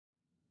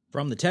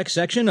From the tech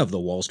section of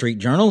the Wall Street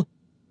Journal,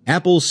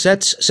 Apple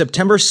sets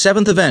September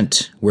 7th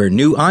event where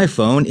new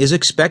iPhone is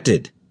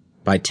expected,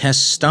 by Tess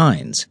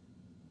Stynes.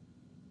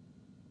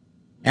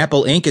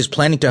 Apple Inc. is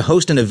planning to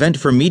host an event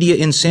for media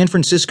in San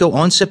Francisco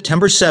on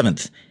September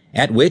 7th,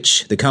 at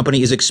which the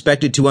company is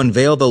expected to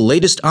unveil the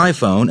latest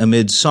iPhone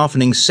amid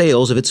softening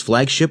sales of its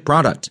flagship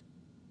product.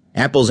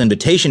 Apple's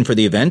invitation for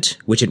the event,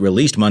 which it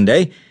released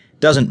Monday,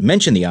 doesn't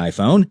mention the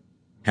iPhone.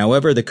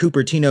 However, the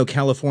Cupertino,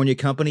 California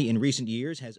company in recent years has